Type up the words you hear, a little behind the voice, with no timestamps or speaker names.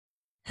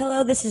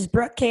Hello, this is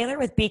Brooke Kaler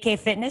with BK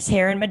Fitness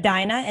here in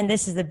Medina, and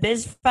this is the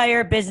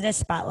BizFire Business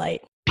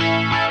Spotlight.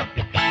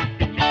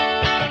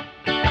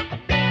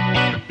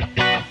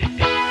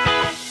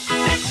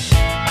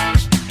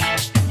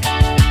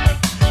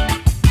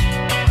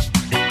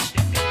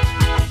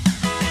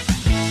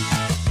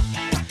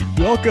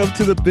 Welcome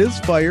to the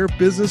BizFire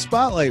Business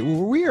Spotlight, where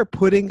we are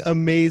putting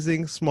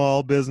amazing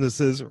small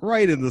businesses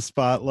right in the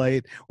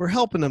spotlight. We're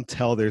helping them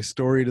tell their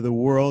story to the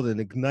world and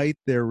ignite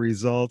their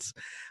results.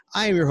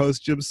 I am your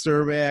host, Jim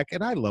Cermak,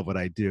 and I love what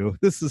I do.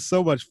 This is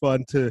so much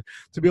fun to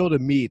be able to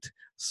meet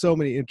so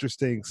many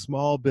interesting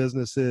small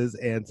businesses,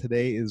 and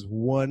today is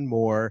one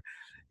more.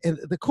 And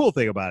the cool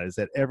thing about it is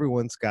that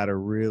everyone's got a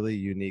really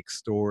unique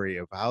story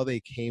of how they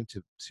came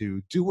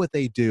to do what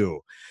they do.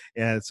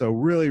 And so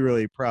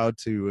really proud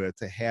to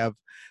have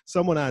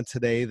someone on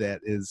today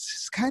that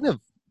is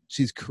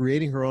she's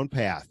creating her own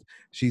path.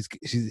 She's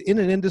in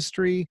an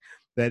industry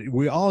that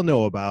we all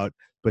know about,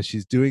 but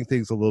she's doing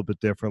things a little bit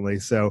differently.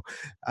 So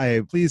I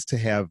am pleased to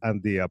have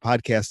on the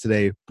podcast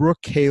today,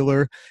 Brooke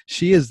Kaler.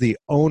 She is the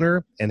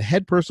owner and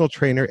head personal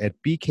trainer at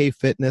BK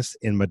Fitness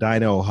in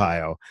Medina,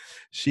 Ohio.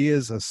 She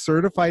is a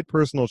certified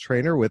personal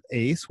trainer with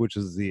ACE, which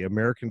is the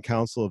American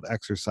Council of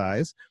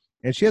Exercise,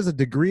 and she has a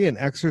degree in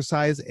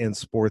exercise and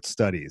sports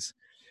studies.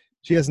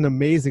 She has an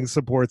amazing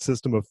support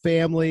system of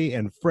family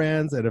and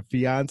friends and a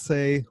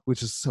fiance,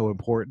 which is so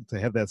important to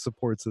have that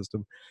support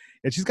system.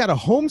 And she's got a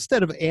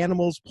homestead of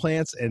animals,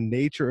 plants, and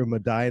nature in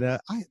Medina.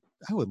 I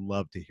would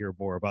love to hear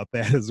more about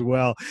that as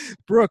well.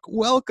 Brooke,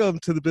 welcome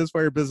to the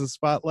BizFire Business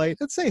Spotlight,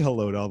 and say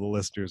hello to all the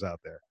listeners out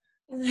there.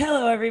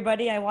 Hello,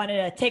 everybody. I wanted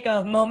to take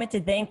a moment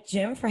to thank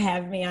Jim for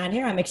having me on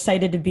here. I'm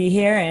excited to be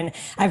here, and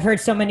I've heard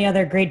so many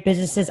other great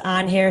businesses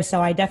on here,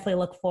 so I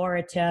definitely look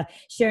forward to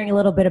sharing a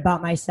little bit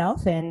about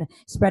myself and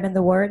spreading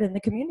the word in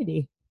the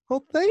community.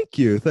 Well, thank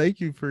you.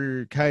 Thank you for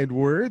your kind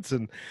words.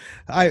 And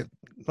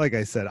like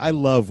I said, I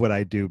love what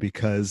I do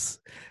because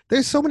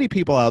there's so many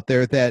people out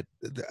there that,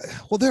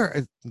 well, there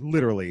are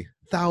literally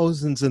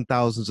thousands and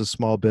thousands of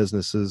small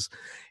businesses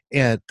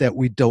and that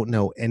we don't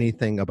know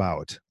anything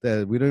about,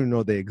 that we don't even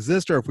know they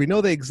exist, or if we know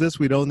they exist,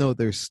 we don't know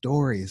their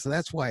stories. So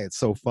that's why it's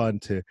so fun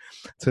to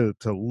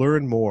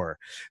learn more.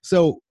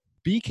 So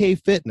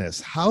BK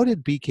Fitness, how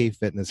did BK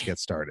Fitness get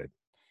started?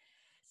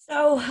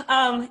 So,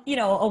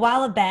 a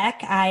while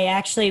back, I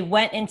actually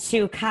went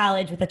into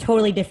college with a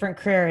totally different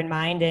career in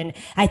mind. And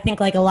I think,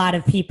 like a lot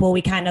of people,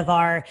 we kind of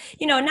are,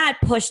 not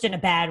pushed in a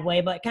bad way,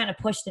 but kind of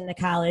pushed into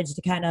college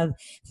to kind of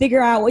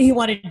figure out what you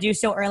wanted to do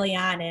so early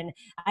on. And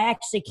I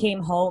actually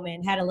came home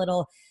and had a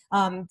little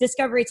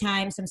discovery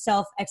time, some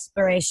self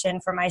exploration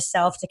for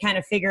myself to kind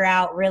of figure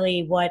out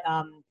really what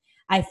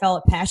I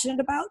felt passionate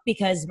about,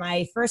 because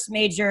my first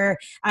major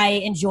I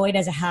enjoyed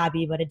as a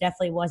hobby, but it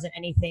definitely wasn't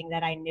anything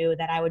that I knew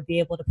that I would be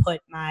able to put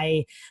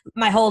my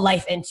whole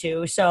life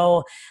into.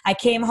 So I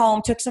came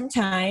home, took some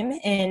time,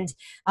 and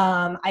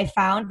I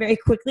found very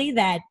quickly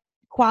that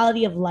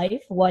quality of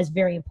life was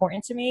very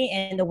important to me,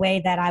 and the way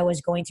that I was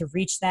going to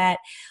reach that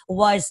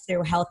was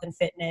through health and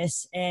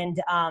fitness.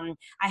 And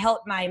I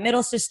helped my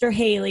middle sister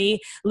Haley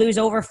lose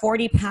over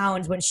 40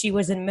 pounds when she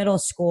was in middle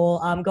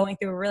school, going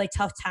through a really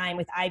tough time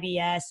with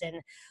IBS and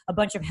a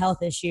bunch of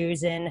health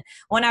issues. And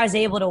when I was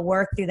able to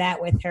work through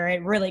that with her,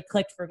 it really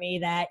clicked for me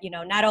that,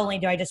 not only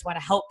do I just want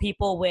to help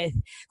people with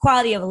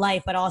quality of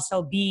life, but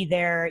also be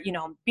their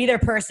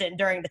person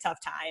during the tough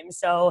times.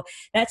 So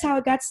that's how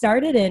it got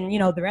started. And,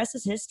 the rest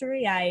is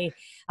history.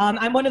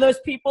 I'm one of those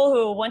people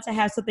who, once I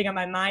have something on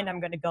my mind,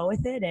 I'm going to go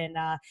with it. And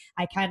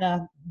I kind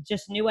of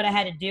just knew what I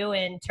had to do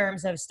in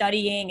terms of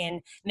studying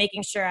and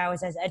making sure I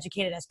was as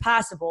educated as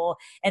possible.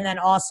 And then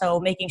also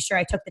making sure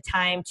I took the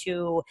time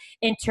to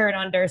intern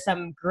under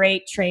some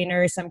great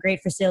trainers, some great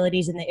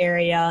facilities in the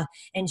area,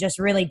 and just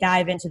really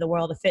dive into the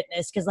world of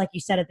fitness. Because like you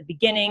said at the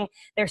beginning,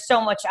 there's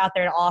so much out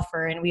there to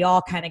offer, and we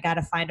all kind of got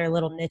to find our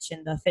little niche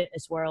in the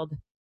fitness world.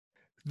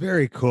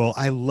 Very cool.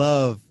 I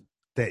love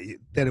that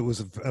it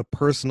was a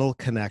personal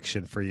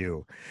connection for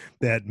you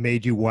that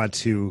made you want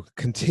to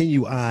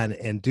continue on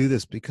and do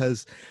this,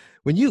 because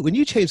when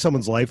you change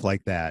someone's life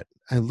like that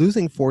and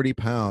losing 40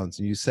 pounds,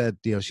 and you said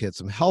she had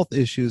some health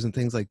issues and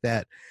things like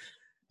that,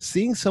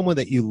 seeing someone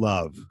that you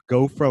love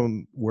go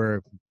from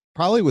where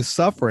probably was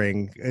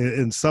suffering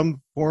in some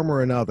form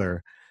or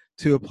another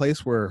to a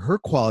place where her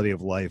quality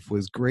of life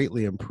was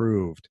greatly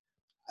improved,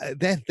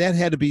 that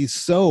had to be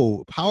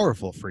so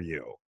powerful for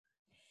you.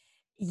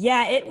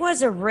 Yeah, it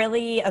was a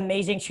really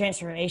amazing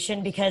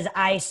transformation, because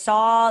I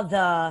saw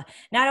the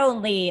not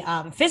only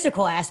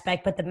physical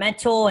aspect, but the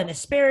mental and the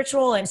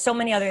spiritual and so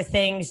many other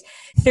things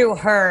through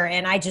her.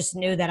 And I just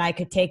knew that I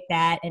could take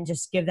that and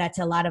just give that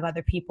to a lot of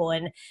other people.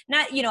 And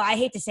not, I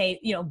hate to say,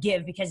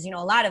 give, because, a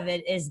lot of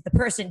it is the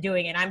person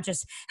doing it. I'm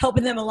just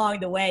helping them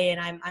along the way,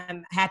 and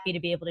I'm happy to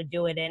be able to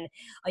do it. And,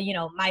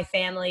 my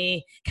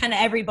family, kind of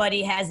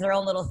everybody has their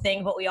own little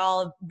thing, but we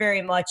all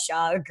very much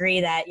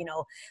agree that,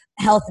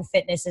 health and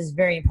fitness is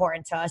very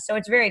important to us. So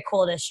it's very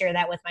cool to share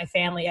that with my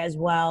family as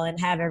well, and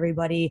have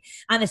everybody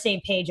on the same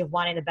page of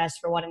wanting the best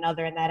for one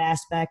another in that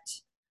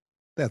aspect.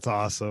 That's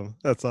awesome.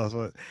 That's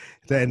awesome.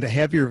 And to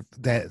have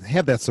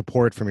that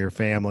support from your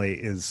family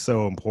is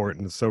so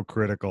important, so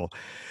critical.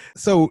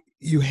 So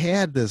you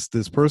had this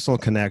personal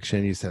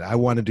connection. You said, I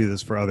want to do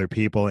this for other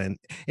people. And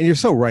you're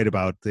so right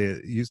about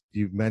you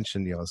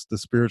mentioned, the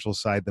spiritual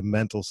side, the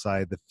mental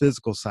side, the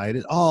physical side,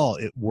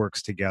 it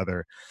works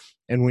together.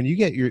 And when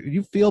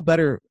you feel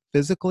better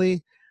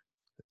physically,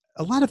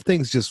 a lot of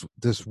things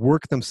just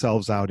work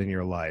themselves out in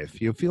your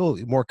life. You feel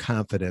more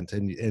confident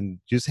and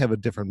just have a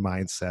different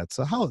mindset.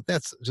 So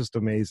that's just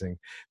amazing.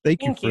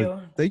 Thank you Thank for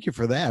you. thank you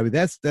for that. I mean,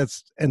 that's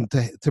and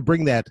to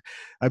bring that,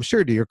 I'm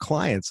sure, to your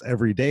clients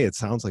every day. It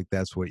sounds like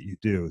that's what you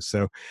do.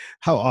 So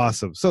how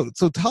awesome. So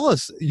tell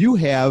us, you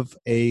have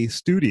a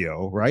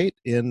studio, right,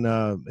 in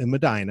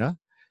Medina.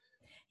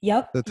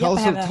 Yep. So Yep.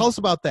 I have tell a us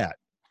about that.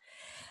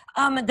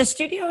 The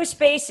studio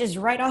space is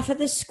right off of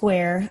the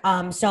square.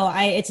 So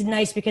it's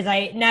nice because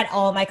not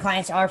all of my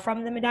clients are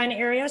from the Medina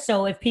area.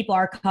 So if people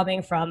are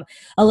coming from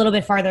a little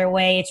bit farther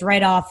away, it's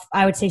right off,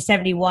 I would say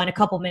 71, a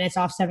couple minutes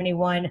off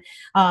 71,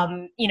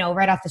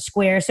 right off the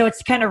square. So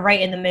it's kind of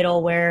right in the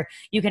middle where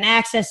you can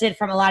access it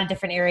from a lot of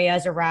different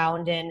areas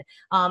around. And,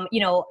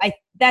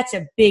 that's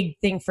a big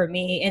thing for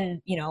me.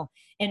 And,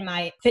 in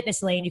my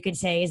fitness lane, you can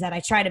say, is that I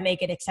try to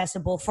make it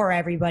accessible for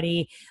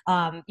everybody,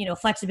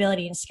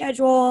 flexibility and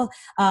schedule,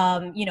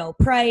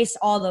 price,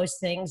 all those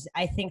things.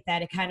 I think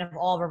that it kind of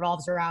all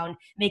revolves around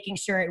making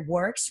sure it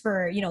works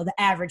for, the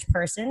average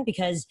person,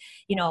 because,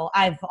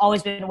 I've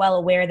always been well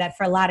aware that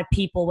for a lot of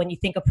people, when you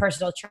think of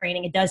personal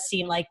training, it does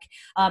seem like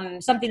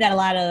something that a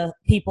lot of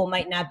people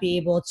might not be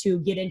able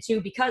to get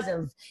into because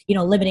of,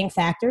 limiting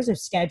factors of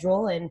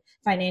schedule and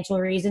financial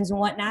reasons and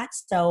whatnot.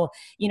 So,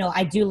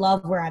 I do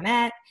love where I'm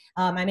at.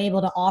 I'm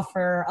able to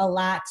offer a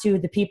lot to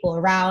the people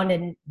around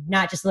and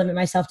not just limit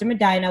myself to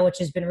Medina, which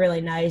has been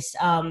really nice.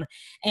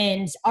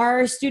 And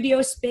our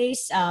studio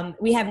space,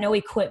 we have no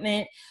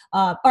equipment,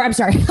 or I'm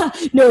sorry,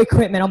 no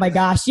equipment. Oh my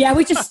gosh. Yeah,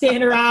 we just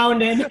stand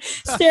around and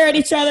stare at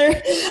each other.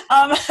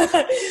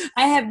 I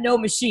have no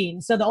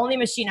machine. So the only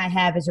machine I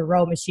have is a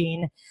row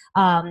machine.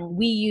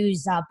 We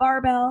use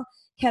barbell,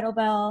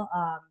 kettlebell,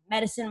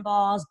 medicine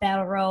balls,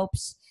 battle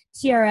ropes,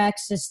 TRX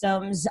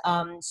systems.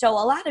 So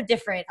a lot of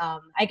different,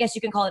 I guess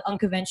you can call it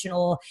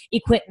unconventional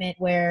equipment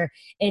where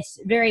it's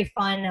very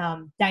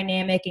fun,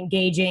 dynamic,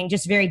 engaging,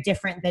 just very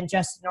different than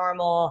just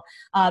normal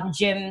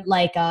gym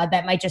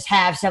that might just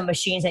have some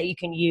machines that you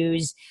can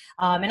use.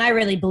 And I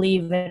really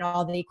believe in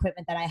all the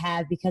equipment that I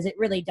have because it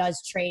really does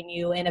train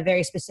you in a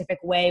very specific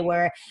way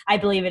where I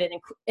believe it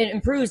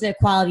improves the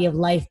quality of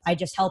life by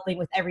just helping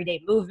with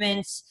everyday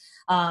movements.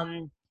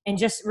 And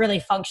just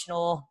really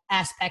functional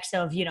aspects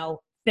of,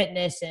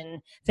 fitness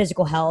and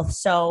physical health.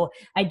 So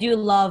I do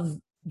love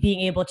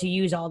being able to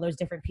use all those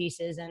different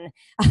pieces. And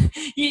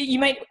you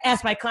might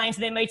ask my clients,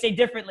 they might say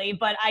differently,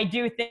 but I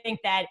do think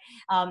that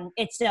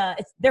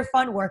they're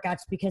fun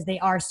workouts because they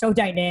are so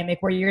dynamic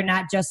where you're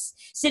not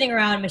just sitting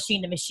around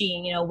machine to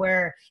machine.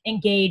 We're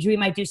engaged. We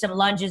might do some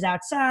lunges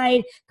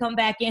outside, come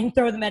back in,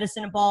 throw the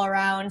medicine ball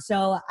around.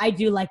 So I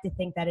do like to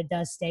think that it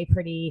does stay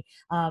pretty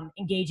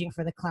engaging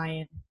for the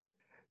client.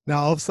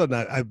 Now all of a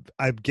sudden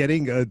I'm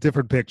getting a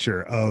different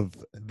picture of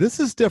this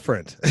is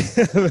different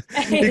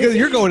because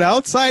you're going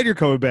outside, you're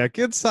coming back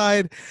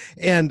inside,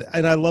 and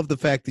I love the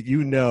fact that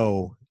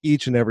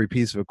each and every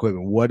piece of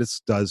equipment, what it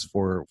does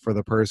for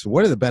the person,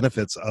 what are the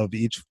benefits of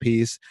each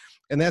piece,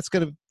 and that's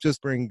going to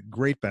just bring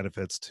great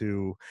benefits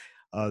to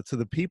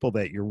the people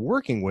that you're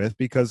working with,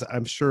 because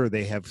I'm sure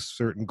they have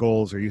certain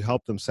goals or you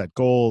help them set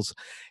goals,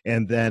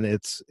 and then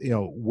it's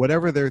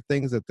whatever their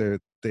things that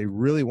they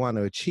really want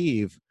to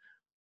achieve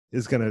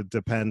is going to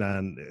depend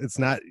on, it's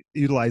not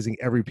utilizing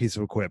every piece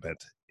of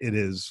equipment. It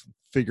is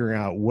figuring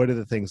out what are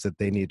the things that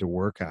they need to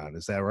work on.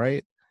 Is that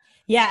right?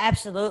 Yeah,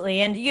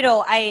 absolutely. And,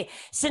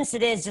 since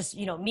it is just,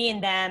 me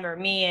and them or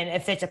me, and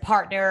if it's a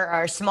partner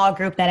or a small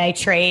group that I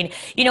train,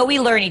 we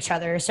learn each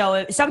other.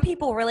 So some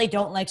people really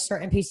don't like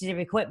certain pieces of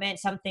equipment.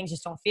 Some things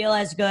just don't feel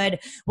as good,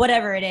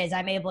 whatever it is.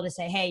 I'm able to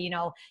say, hey,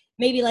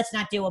 maybe let's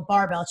not do a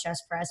barbell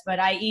chest press, but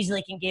I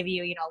easily can give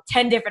you,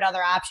 10 different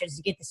other options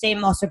to get the same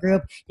muscle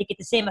group, to get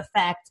the same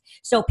effect.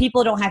 So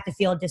people don't have to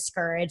feel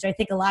discouraged. I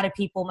think a lot of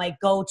people might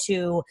go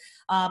to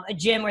a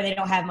gym where they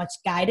don't have much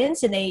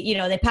guidance and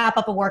they pop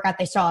up a workout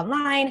they saw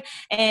online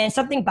and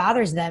something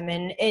bothers them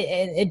and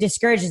it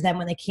discourages them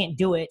when they can't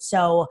do it.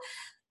 So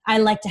I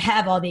like to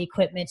have all the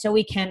equipment so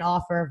we can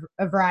offer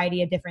a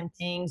variety of different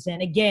things.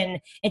 And again,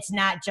 it's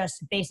not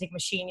just basic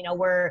machine.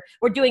 We're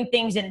doing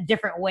things in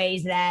different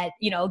ways that,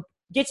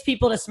 gets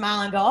people to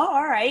smile and go, oh,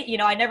 all right.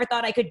 I never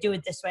thought I could do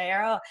it this way.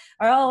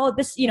 Or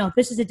this,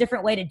 this is a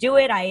different way to do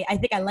it. I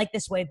think I like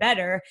this way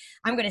better.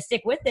 I'm going to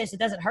stick with this. It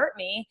doesn't hurt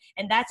me.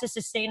 And that's a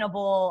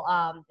sustainable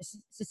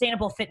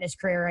fitness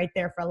career right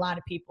there for a lot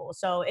of people.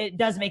 So it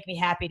does make me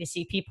happy to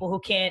see people who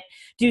can't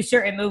do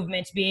certain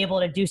movements be able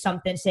to do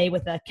something, say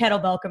with a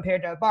kettlebell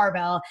compared to a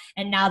barbell.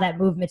 And now that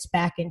movement's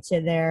back into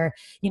their,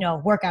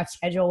 workout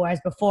schedule. Whereas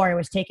before it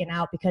was taken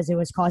out because it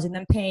was causing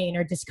them pain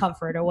or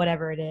discomfort or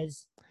whatever it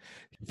is.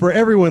 For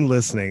everyone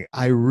listening,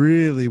 I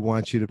really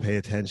want you to pay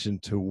attention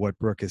to what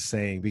Brooke is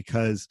saying,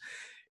 because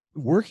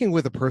working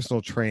with a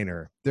personal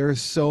trainer, there are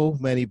so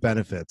many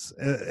benefits.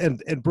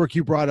 And Brooke,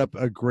 you brought up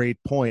a great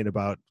point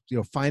about,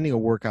 finding a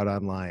workout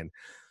online.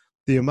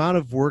 The amount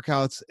of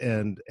workouts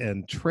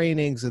and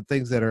trainings and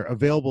things that are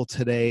available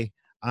today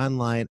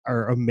online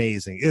are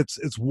amazing.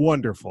 It's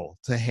wonderful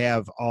to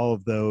have all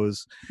of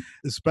those,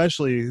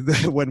 especially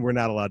when we're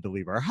not allowed to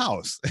leave our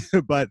house.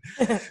 but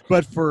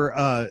but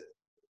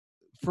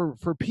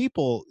for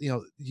people,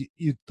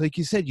 you like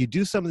you said, you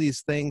do some of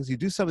these things,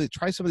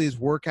 try some of these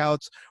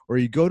workouts, or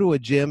you go to a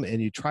gym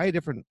and you try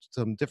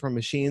some different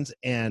machines,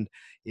 and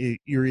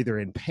you're either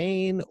in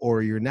pain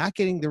or you're not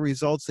getting the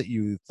results that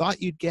you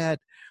thought you'd get,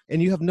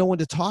 and you have no one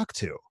to talk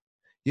to.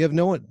 You have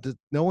no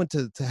one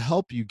to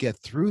help you get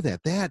through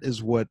that. That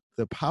is what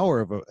the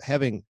power of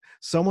having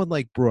someone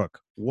like Brooke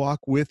walk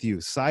with you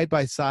side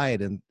by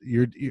side, and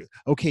you're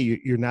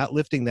not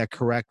lifting that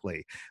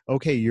correctly.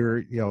 Okay,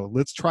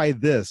 let's try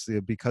this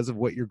because of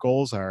what your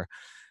goals are.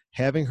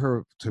 Having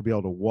her to be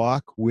able to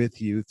walk with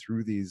you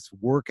through these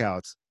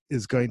workouts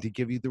is going to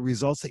give you the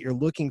results that you're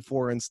looking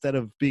for, instead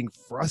of being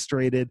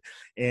frustrated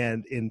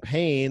and in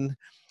pain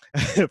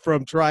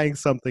from trying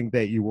something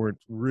that you weren't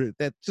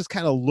that just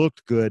kind of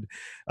looked good,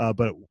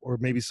 but or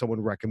maybe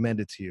someone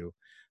recommended to you.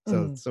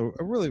 So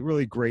a really,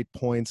 really great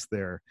points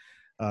there.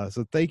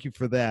 So thank you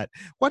for that.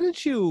 Why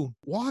don't you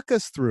walk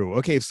us through?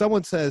 Okay, if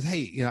someone says,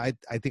 "Hey,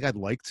 I think I'd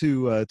like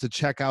to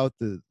check out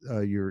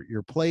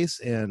your place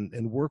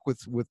and work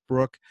with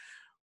Brooke,"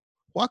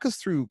 walk us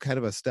through kind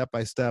of a step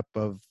by step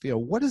of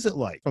what is it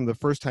like from the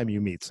first time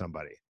you meet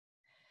somebody.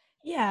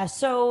 Yeah,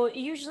 so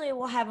usually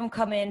we'll have them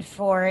come in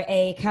for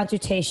a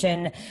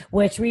consultation,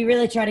 which we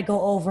really try to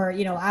go over,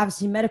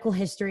 obviously medical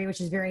history,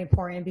 which is very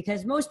important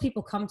because most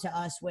people come to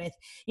us with,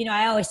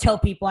 I always tell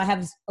people I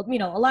have, a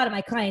lot of my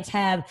clients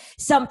have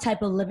some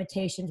type of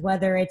limitations,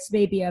 whether it's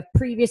maybe a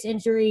previous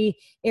injury,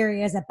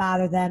 areas that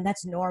bother them.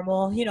 That's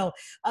normal.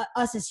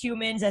 Us as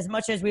humans, as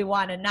much as we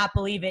want to not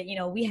believe it,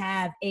 we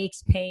have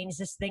aches, pains,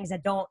 just things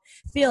that don't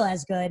feel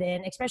as good.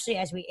 And especially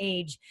as we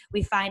age,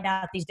 we find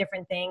out these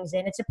different things.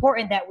 And it's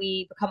important that we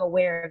become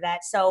aware of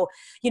that. So,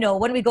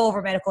 when we go over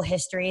medical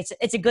history,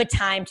 it's a good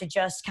time to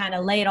just kind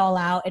of lay it all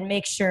out and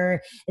make sure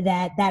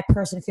that that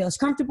person feels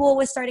comfortable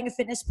with starting a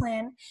fitness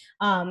plan.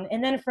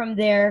 And then from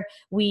there,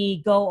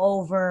 we go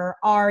over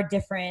our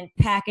different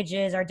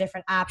packages, our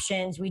different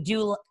options. We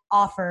do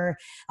offer,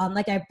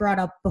 like I brought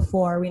up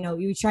before,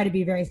 we try to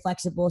be very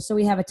flexible. So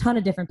we have a ton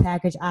of different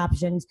package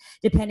options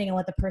depending on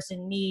what the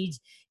person needs,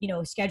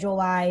 schedule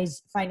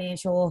wise,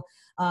 financial,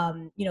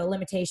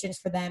 limitations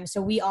for them.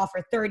 So we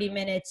offer 30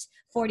 minutes,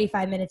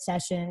 45-minute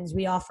sessions.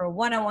 We offer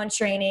one-on-one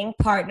training,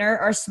 partner,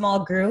 or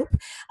small group.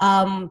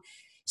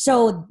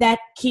 So that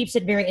keeps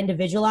it very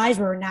individualized.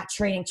 We're not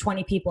training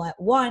 20 people at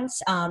once.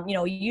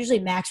 Usually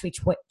max we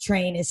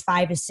train is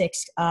 5 to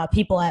 6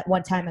 people at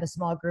one time at a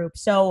small group.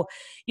 So,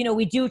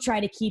 we do try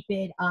to keep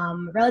it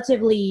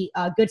relatively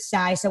good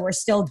size. So we're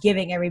still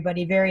giving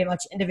everybody very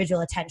much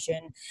individual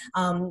attention.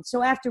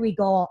 So after we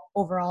go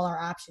over all our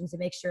options to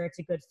make sure it's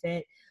a good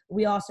fit,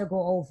 we also go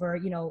over,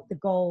 the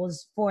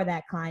goals for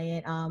that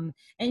client.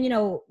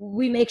 And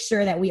we make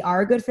sure that we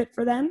are a good fit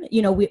for them.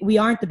 We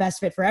aren't the best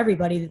fit for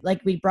everybody.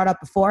 Like we brought up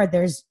before,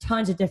 there's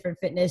tons of different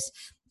fitness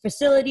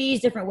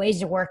facilities, different ways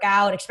to work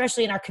out,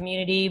 especially in our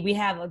community. We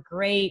have a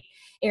great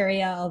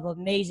area of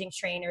amazing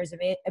trainers,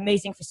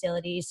 amazing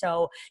facilities.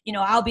 So,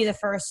 I'll be the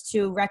first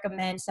to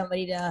recommend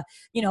somebody to,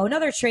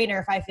 another trainer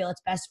if I feel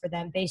it's best for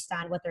them based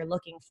on what they're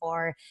looking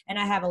for. And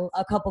I have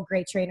a couple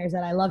great trainers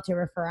that I love to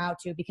refer out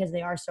to because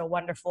they are so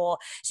wonderful.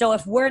 So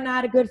if we're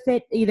not a good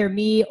fit, either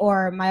me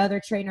or my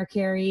other trainer,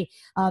 Carrie,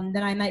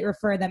 then I might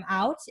refer them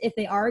out. If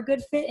they are a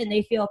good fit and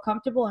they feel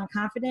comfortable and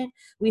confident,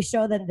 we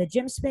show them the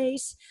gym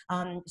space,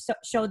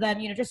 show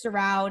them, just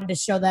around to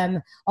show them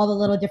all the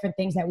little different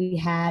things that we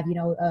have,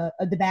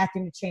 the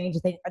bathroom to change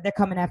if they're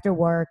coming after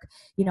work,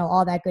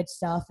 all that good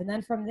stuff. And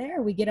then from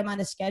there, we get them on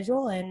the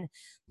schedule and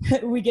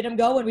we get them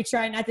going. We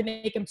try not to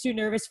make them too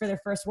nervous for their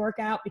first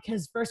workout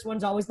because first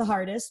one's always the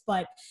hardest.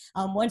 But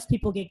once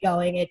people get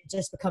going, it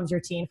just becomes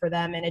routine for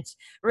them. And it's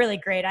really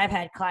great. I've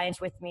had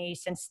clients with me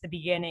since the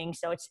beginning.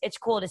 So it's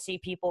cool to see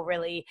people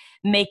really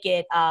make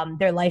it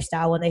their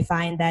lifestyle when they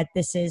find that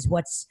this is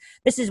what's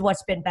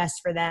been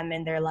best for them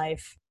in their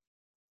life.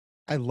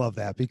 I love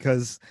that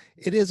because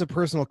it is a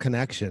personal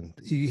connection.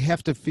 You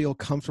have to feel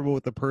comfortable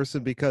with the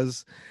person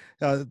because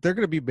they're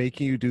going to be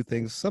making you do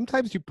things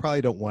sometimes you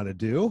probably don't want to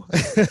do,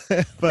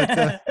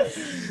 but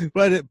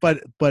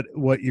but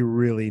what you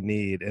really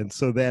need. And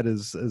so that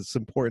is it's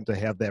important to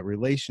have that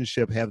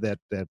relationship, have that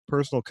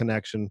personal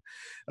connection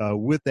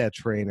with that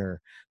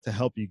trainer to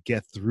help you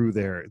get through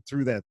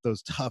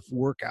those tough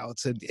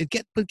workouts and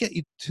get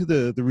you to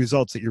the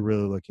results that you're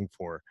really looking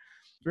for.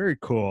 Very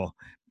cool.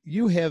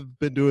 You have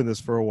been doing this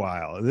for a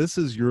while. This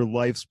is your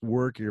life's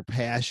work, your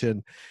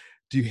passion.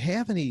 Do you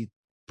have any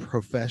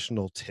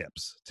professional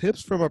tips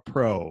from a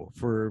pro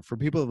for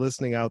people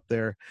listening out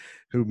there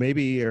who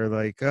maybe are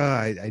like, oh,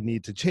 I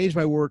need to change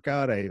my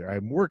workout.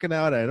 I'm working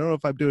out. I don't know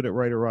if I'm doing it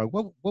right or wrong.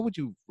 What would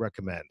you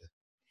recommend?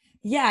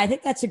 Yeah, I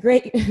think that's a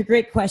great,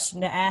 great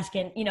question to ask.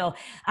 And,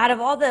 out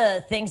of all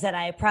the things that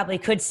I probably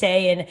could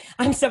say, and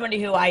I'm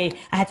somebody who I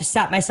have to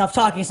stop myself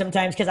talking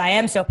sometimes because I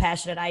am so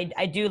passionate.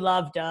 I do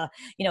love to,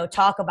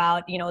 talk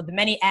about, the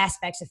many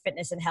aspects of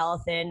fitness and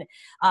health. And,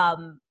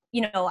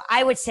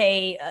 I would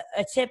say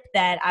a tip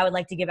that I would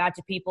like to give out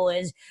to people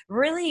is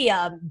really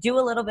do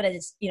a little bit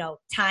of,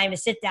 time to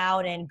sit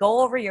down and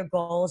go over your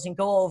goals and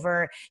go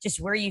over just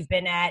where you've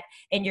been at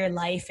in your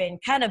life and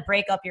kind of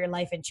break up your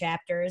life in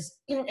chapters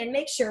and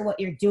make sure what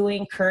you're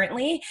doing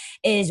currently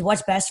is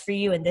what's best for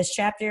you in this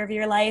chapter of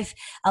your life.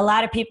 A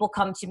lot of people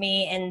come to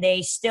me and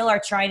they still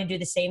are trying to do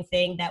the same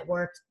thing that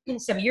worked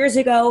some years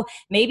ago,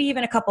 maybe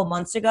even a couple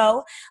months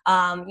ago.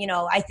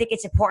 I think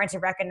it's important to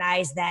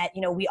recognize that,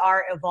 we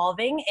are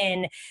evolving,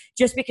 and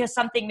just because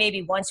something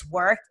maybe once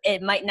worked,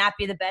 it might not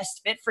be the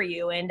best fit for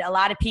you. And a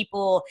lot of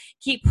people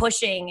keep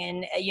pushing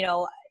and,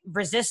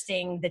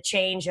 resisting the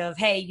change of,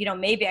 hey,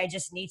 maybe I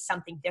just need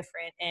something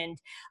different. And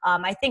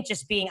I think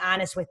just being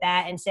honest with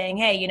that and saying,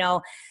 hey,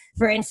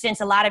 for instance,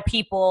 a lot of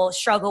people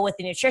struggle with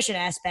the nutrition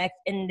aspect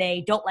and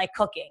they don't like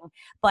cooking,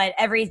 but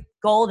every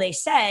goal they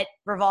set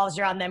revolves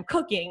around them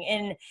cooking.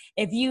 And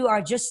if you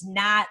are just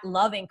not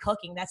loving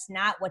cooking, that's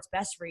not what's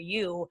best for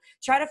you.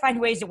 Try to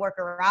find ways to work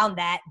around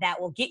that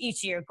will get you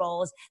to your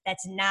goals.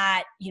 That's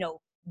not,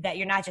 that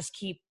you're not just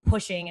keep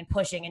pushing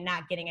and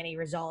not getting any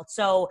results.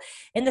 So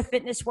in the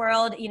fitness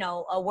world,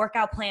 a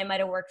workout plan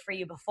might have worked for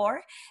you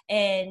before.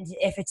 And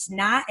if it's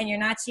not, and you're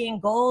not seeing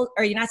goals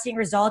or you're not seeing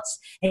results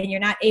and you're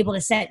not able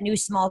to set new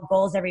small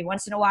goals every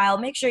once in a while,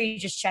 make sure you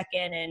just check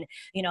in. And,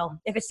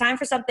 if it's time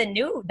for something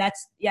new,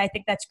 I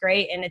think that's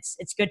great. And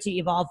it's good to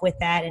evolve with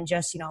that and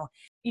just,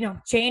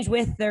 change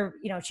with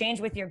change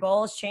with your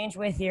goals, change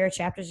with your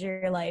chapters of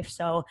your life.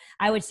 So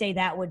I would say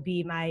that would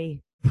be my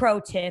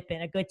pro tip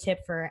and a good tip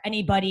for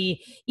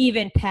anybody,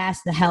 even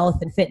past the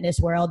health and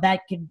fitness world. That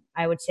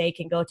I would say,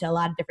 can go to a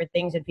lot of different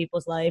things in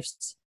people's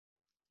lives.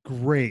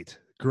 Great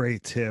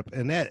tip.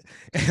 And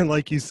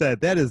like you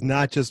said, that is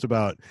not just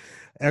about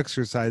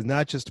exercise,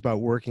 not just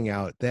about working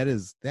out.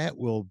 That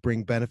will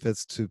bring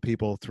benefits to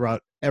people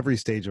throughout every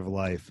stage of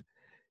life.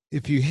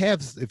 If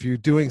you're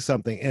doing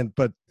something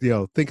but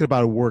thinking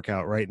about a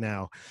workout right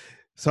now,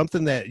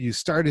 something that you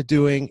started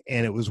doing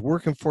and it was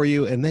working for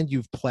you, and then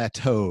you've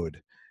plateaued.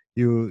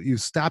 You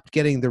stopped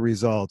getting the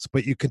results,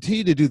 but you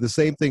continue to do the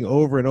same thing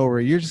over and over.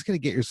 You're just going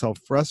to get yourself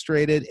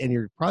frustrated, and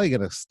you're probably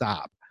going to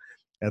stop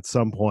at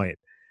some point.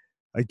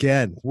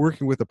 Again,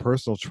 working with a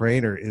personal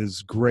trainer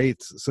is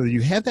great. So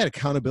you have that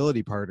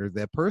accountability partner,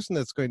 that person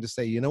that's going to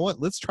say, you know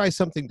what, let's try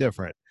something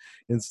different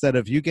instead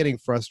of you getting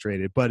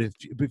frustrated. But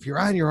if you're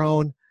on your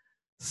own,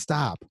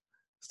 stop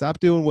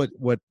doing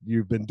what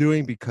you've been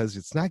doing because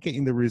it's not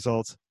getting the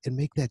results, and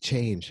make that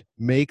change.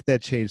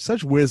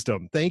 Such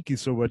wisdom. Thank you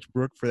so much,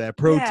 Brooke, for that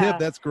pro tip.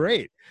 That's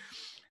great.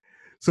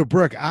 So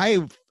Brooke,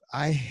 I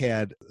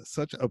had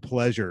such a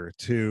pleasure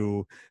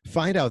to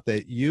find out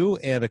that you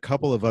and a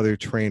couple of other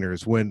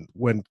trainers, when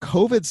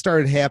COVID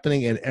started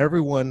happening and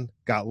everyone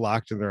got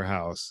locked in their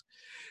house,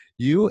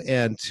 you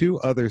and two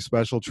other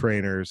special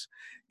trainers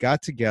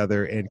got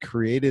together and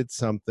created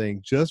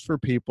something just for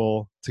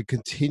people to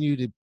continue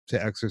to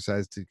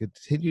exercise, to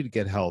continue to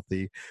get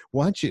healthy.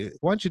 Why don't you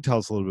tell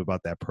us a little bit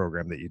about that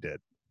program that you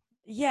did?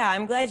 Yeah,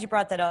 I'm glad you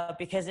brought that up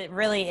because it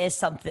really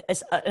is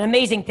it's an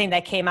amazing thing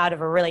that came out of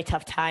a really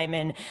tough time.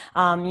 And,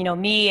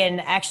 me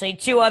and actually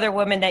two other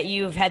women that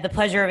you've had the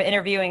pleasure of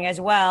interviewing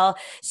as well,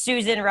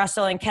 Susan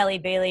Russell and Kelly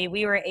Bailey,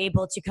 we were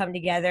able to come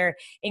together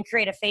and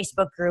create a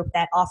Facebook group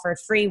that offered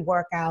free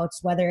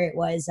workouts, whether it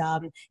was,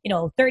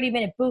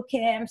 30-minute boot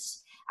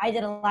camps. I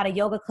did a lot of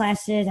yoga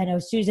classes. I know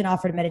Susan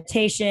offered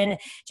meditation,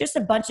 just a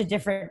bunch of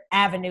different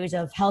avenues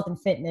of health and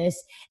fitness.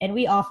 And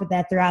we offered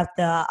that throughout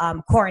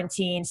the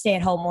quarantine,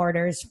 stay-at-home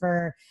orders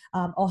for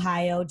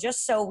Ohio,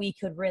 just so we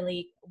could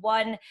really,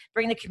 one,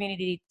 bring the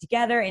community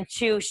together, and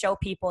two, show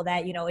people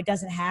that, you don't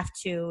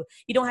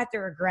have to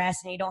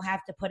regress, and you don't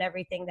have to put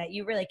everything that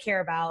you really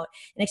care about,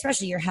 and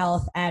especially your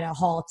health, at a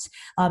halt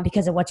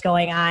because of what's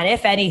going on.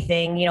 If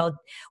anything,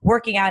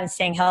 working out and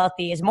staying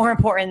healthy is more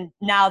important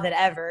now than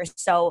ever.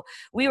 So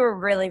we were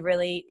really,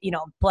 really,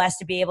 blessed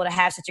to be able to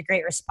have such a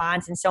great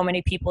response, and so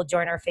many people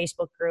join our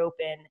Facebook group.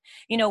 And,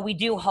 we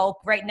do hope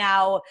right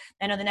now,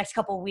 I know the next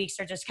couple of weeks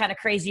are just kind of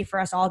crazy for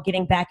us all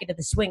getting back into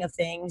the swing of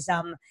things.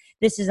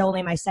 This is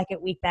only my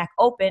second week back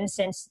open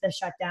since the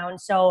shutdown.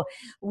 So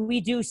we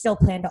do still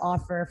plan to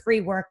offer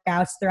free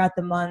workouts throughout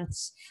the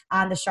months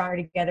on the Stronger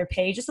Together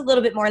page, just a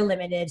little bit more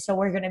limited. So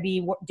we're going to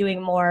be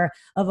doing more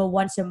of a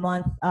once a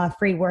month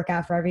free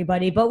workout for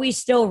everybody, but we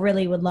still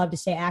really would love to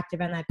stay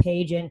active on that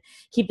page and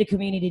keep the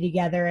community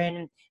together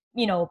and,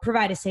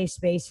 provide a safe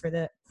space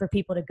for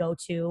people to go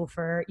to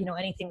for,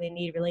 anything they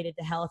need related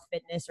to health,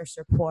 fitness, or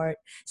support.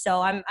 So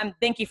I'm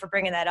thank you for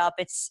bringing that up.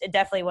 It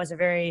definitely was a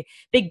very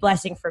big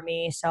blessing for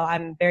me. So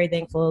I'm very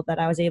thankful that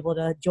I was able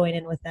to join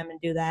in with them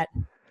and do that.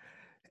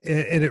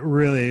 And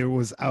it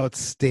was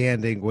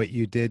outstanding what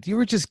you did. You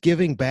were just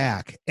giving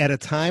back at a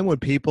time when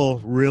people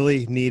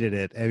really needed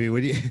it. I mean,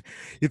 when you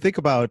you think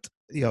about,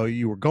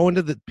 you were going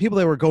to the people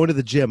that were going to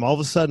the gym, all of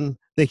a sudden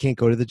they can't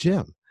go to the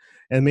gym.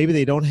 And maybe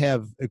they don't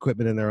have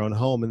equipment in their own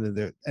home,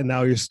 and and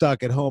now you're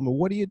stuck at home. And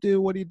what do you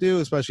do? What do you do?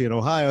 Especially in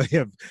Ohio, you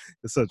have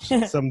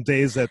some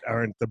days that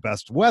aren't the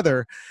best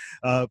weather,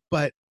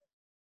 but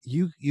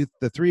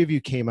the three of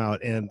you came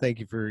out, and thank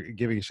you for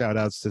giving shout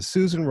outs to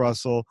Susan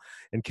Russell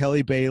and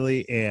Kelly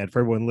Bailey. And for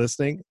everyone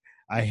listening,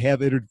 I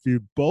have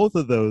interviewed both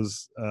of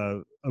those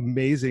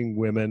amazing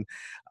women.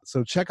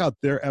 So check out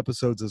their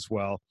episodes as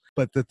well.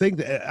 But the thing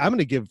that I'm going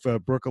to give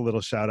Brooke a little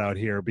shout out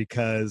here,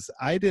 because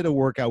I did a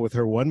workout with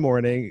her one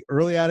morning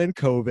early on in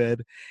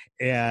COVID,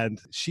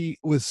 and she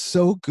was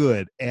so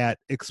good at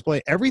explain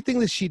everything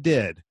that she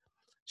did.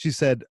 She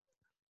said,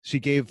 she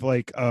gave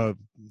like a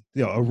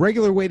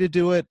regular way to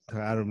do it.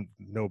 I don't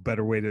know a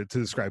better way to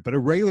describe, but a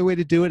regular way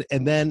to do it.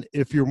 And then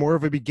if you're more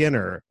of a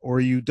beginner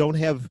or you don't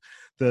have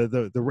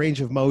the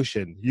range of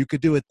motion, you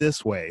could do it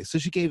this way. So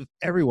she gave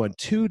everyone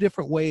two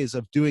different ways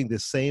of doing the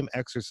same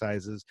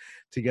exercises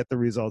to get the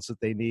results that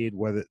they need,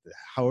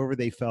 however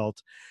they felt.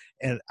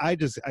 And I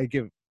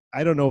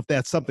don't know if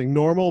that's something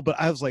normal, but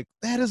I was like,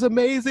 that is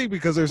amazing,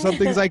 because there's some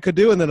things I could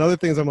do. And then other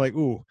things I'm like,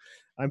 ooh,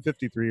 I'm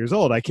 53 years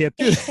old, I can't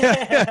do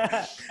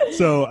that.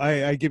 So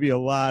I give you a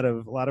lot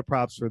of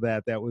props for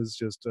that. That was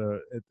just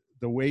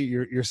the way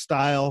your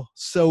style,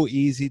 so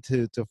easy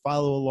to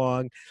follow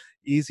along,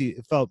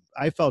 easy.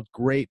 I felt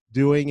great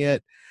doing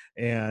it.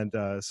 And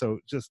so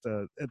just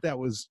that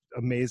was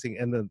amazing.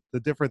 And the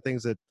different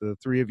things that the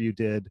three of you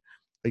did,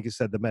 like you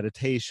said, the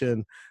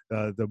meditation,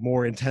 the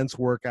more intense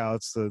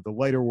workouts, the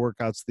lighter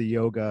workouts, the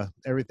yoga,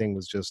 everything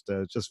was just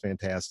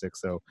fantastic.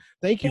 So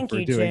thank you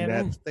for doing Jim.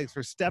 that. Thanks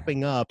for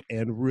stepping up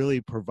and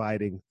really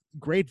providing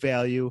great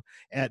value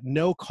at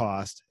no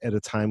cost at a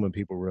time when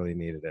people really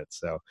needed it.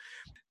 So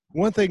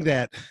one thing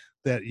that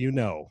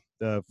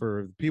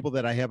for people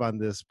that I have on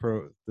this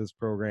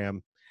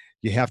program,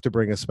 you have to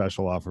bring a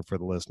special offer for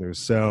the listeners.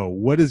 So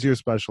what is your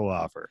special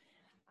offer?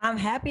 I'm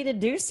happy to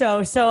do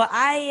so. So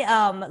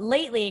I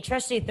lately,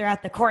 especially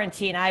throughout the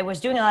quarantine, I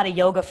was doing a lot of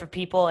yoga for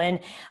people. And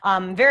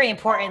very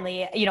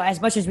importantly, as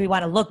much as we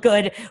want to look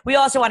good, we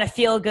also want to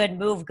feel good,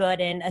 move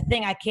good. And a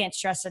thing I can't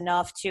stress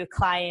enough to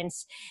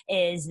clients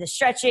is the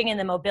stretching and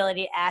the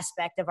mobility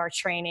aspect of our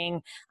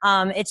training.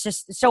 It's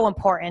just so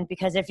important,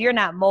 because if you're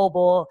not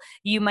mobile,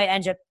 you might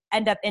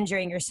end up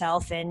injuring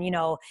yourself, and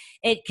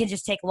it can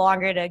just take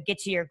longer to get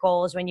to your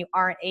goals when you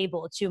aren't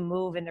able to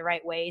move in the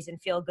right ways and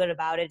feel good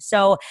about it.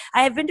 So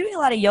I have been doing a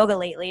lot of yoga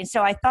lately, and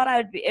so I thought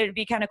it would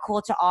be kind of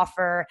cool to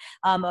offer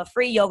a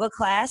free yoga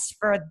class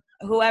for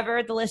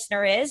whoever the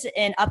listener is,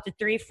 and up to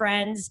 3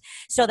 friends.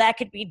 So that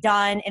could be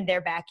done in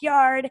their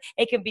backyard.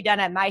 It can be done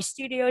at my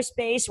studio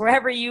space,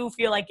 wherever you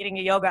feel like getting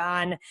a yoga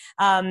on.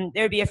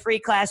 There would be a free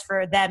class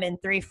for them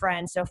and 3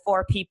 friends, so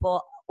 4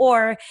 people.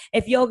 Or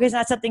if yoga is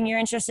not something you're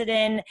interested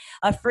in,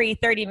 a free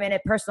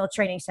 30-minute personal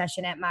training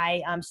session at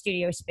my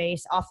studio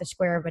space off the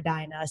square of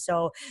Medina.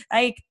 So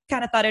I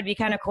kind of thought it'd be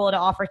kind of cool to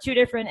offer 2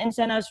 different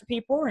incentives for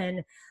people.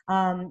 And,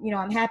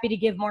 I'm happy to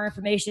give more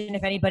information.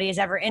 If anybody is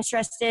ever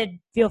interested,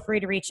 feel free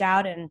to reach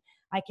out, and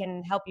I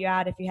can help you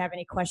out if you have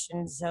any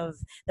questions of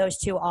those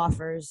 2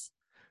 offers.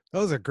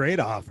 Those are great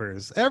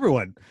offers.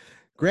 Everyone,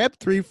 grab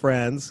 3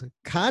 friends,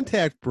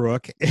 contact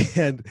Brooke,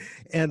 and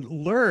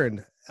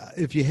learn.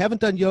 If you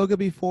haven't done yoga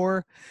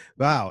before,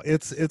 wow,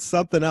 it's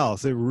something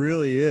else. It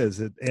really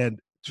is. And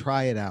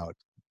try it out.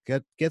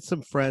 Get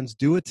some friends,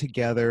 do it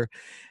together.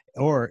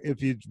 Or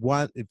if you've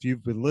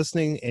been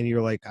listening and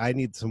you're like, I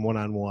need some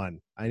one-on-one.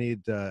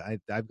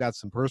 I've got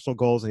some personal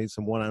goals. I need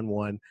some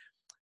one-on-one.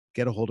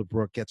 Get a hold of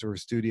Brooke, get to her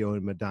studio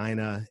in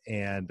Medina,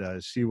 and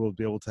she will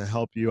be able to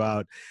help you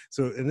out.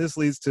 So, and this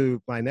leads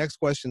to my next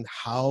question.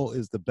 How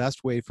is the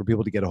best way for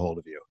people to get a hold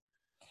of you?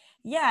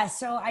 Yeah,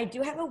 so I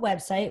do have a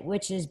website,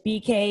 which is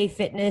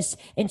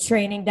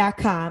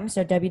bkfitnessandtraining.com.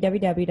 So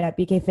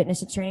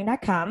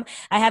www.bkfitnessandtraining.com.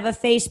 I have a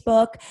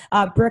Facebook,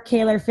 Brooke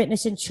Kaler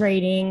Fitness and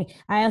Training.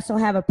 I also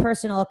have a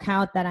personal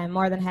account that I'm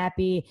more than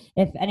happy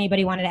if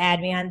anybody wanted to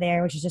add me on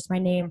there, which is just my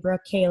name,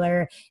 Brooke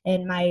Kaler.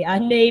 And my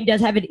name does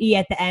have an E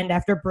at the end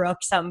after Brooke,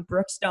 some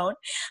Brooks don't.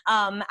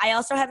 I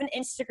also have an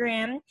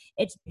Instagram.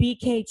 It's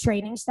BK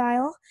Training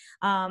Style.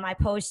 I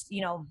post,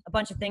 a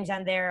bunch of things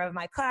on there of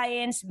my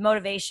clients,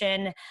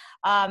 motivation.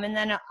 And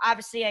then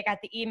obviously I got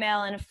the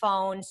email and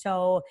phone.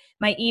 So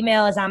my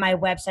email is on my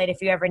website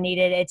if you ever need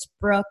it. It's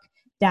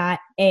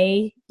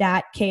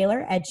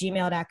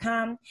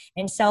brooke.a.kaler@gmail.com,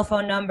 and cell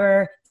phone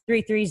number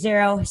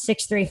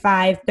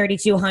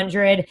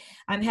 330-635-3200.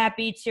 I'm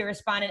happy to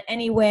respond in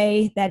any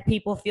way that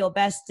people feel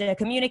best to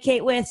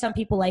communicate with. Some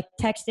people like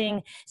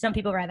texting, some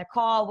people rather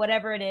call,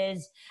 whatever it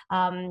is.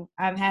 I'm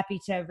happy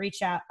to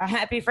reach out. I'm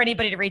happy for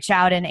anybody to reach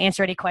out and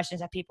answer any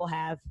questions that people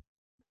have.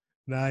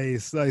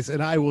 Nice.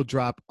 And I will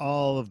drop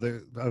all of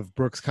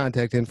Brooke's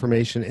contact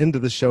information into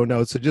the show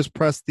notes. So just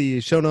press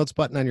the show notes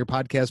button on your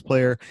podcast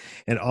player,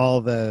 and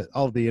all the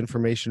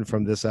information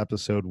from this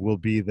episode will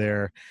be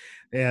there.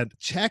 And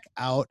check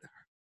out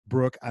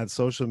Brooke on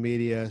social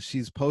media.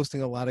 She's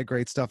posting a lot of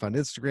great stuff on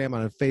Instagram,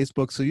 on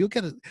Facebook. So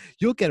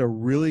you'll get a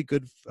really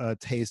good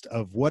taste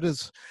of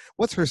what's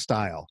her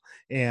style,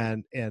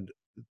 and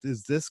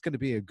is this going to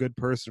be a good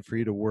person for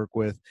you to work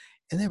with?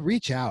 And then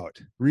reach out,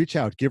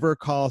 give her a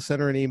call,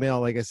 send her an email.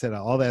 Like I said,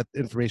 all that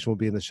information will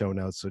be in the show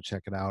notes. So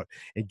check it out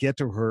and get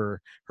to her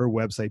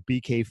website,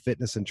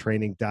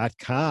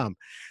 bkfitnessandtraining.com.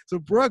 So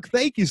Brooke,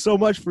 thank you so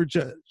much for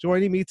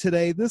joining me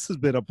today. This has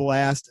been a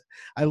blast.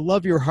 I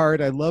love your heart.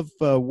 I love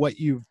what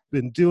you've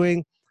been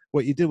doing.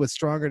 What you did with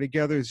Stronger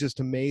Together is just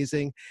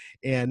amazing.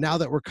 And now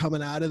that we're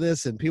coming out of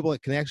this and people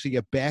that can actually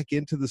get back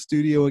into the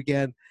studio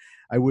again,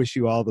 I wish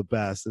you all the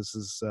best. This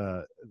is,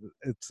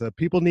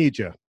 people need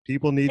you.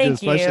 People need you,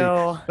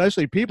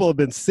 especially people have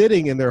been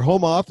sitting in their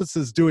home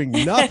offices doing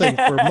nothing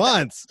for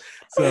months.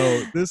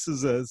 So this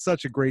is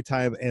such a great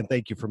time. And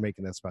thank you for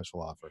making that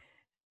special offer.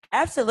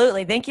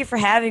 Absolutely. Thank you for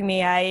having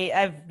me.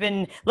 I've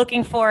been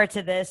looking forward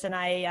to this, and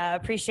I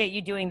appreciate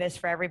you doing this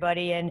for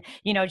everybody. And,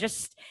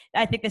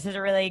 I think this is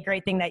a really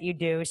great thing that you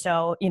do.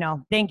 So,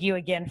 thank you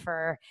again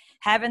for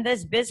having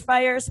this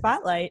BizFire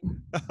Spotlight.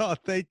 Oh,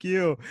 thank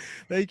you.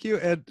 Thank you.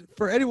 And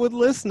for anyone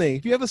listening,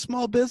 if you have a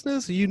small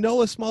business,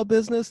 a small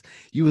business,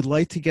 you would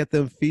like to get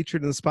them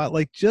featured in the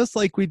spotlight, just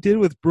like we did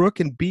with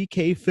Brooke and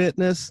BK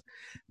Fitness,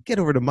 get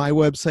over to my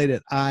website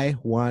at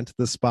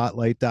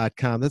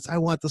iwantthespotlight.com. That's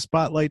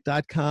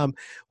iwantthespotlight.com.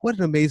 What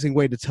an amazing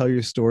way to tell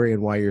your story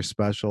and why you're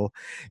special.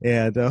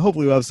 And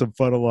hopefully we'll have some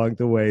fun along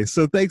the way.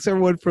 So thanks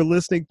everyone for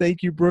listening.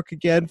 Thank you, Brooke,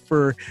 again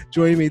for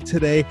joining me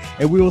today.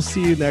 And we will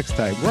see you next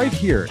time right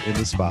here in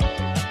the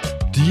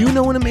Spotlight. Do you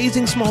know an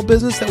amazing small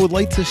business that would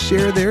like to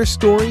share their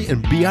story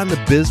and be on the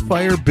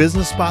BizFire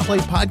Business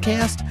Spotlight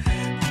podcast?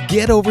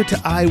 Get over to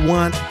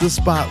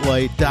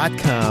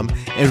iwantthespotlight.com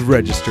and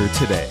register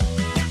today.